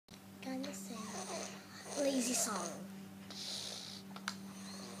lazy song.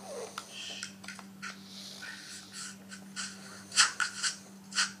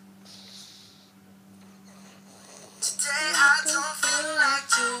 Today I don't feel like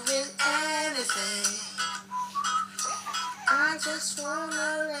doing anything. I just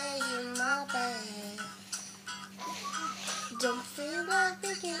wanna lay in my bed. Don't feel like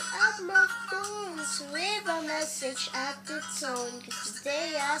picking up my phone to leave a message at the tone. 'Cause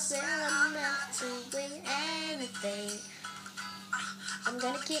today I swear I'm not doing anything. I'm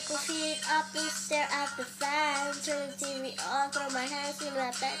gonna kick my feet up and stare at the fan. Turn the TV on, throw my hands in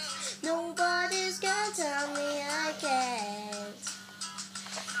my back. Nobody's gonna tell me I can't.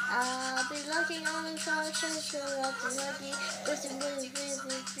 I'll be looking on the conscience, fill up the lucky. Listen, really,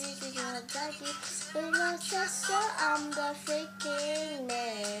 gonna like you. But my sister, I'm the freaking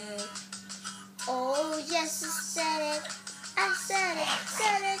man. Oh, yes, I said it,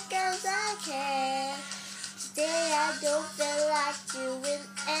 'cause I can. Today I don't feel like doing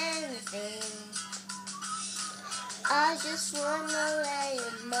anything. I just wanna lay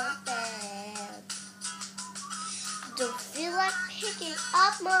in my bed. Don't feel like picking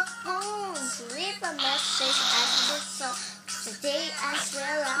up my phone to leave a message at the top. Today I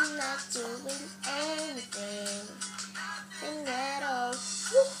swear I'm not doing anything at all.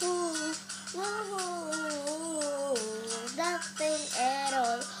 Woohoo, woohoo, nothing at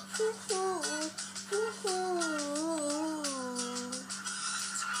all. Woohoo, woohoo.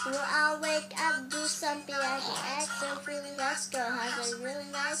 When I wake up, do something I can act and really nice girl has a really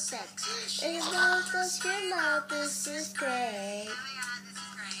nice sex. It's not the scream out, this is great.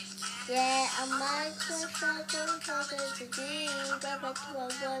 Yeah, I might try to be perfect for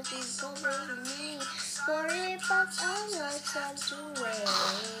what is over me. $40 I'm not time to wait.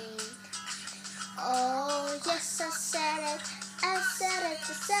 Oh, yes, I said it,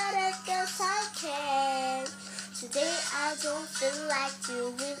 'cause I can. Today I don't feel like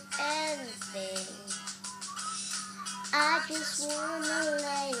doing anything. I just wanna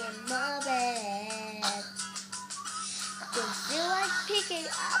lay in my bed. Don't feel like picking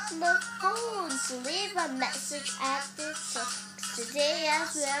up my phone to leave a message at the top. 'Cause today I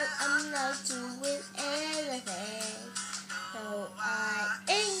swear I'm not doing anything. No, I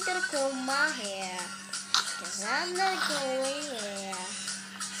ain't gonna comb my hair, 'cause I'm not going there.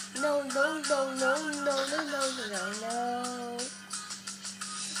 No.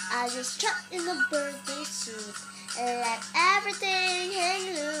 I just trapped in a birthday suit and let everything hang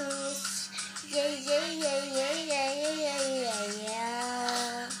loose.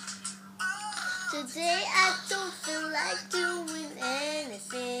 Yeah. Today I don't feel like doing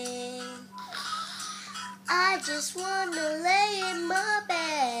anything. I just wanna lay in my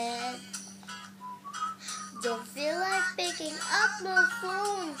bed. Don't feel like picking up my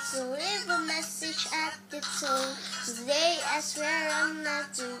phone to leave a message at the tone. Today I swear I'm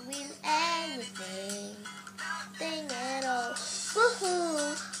not doing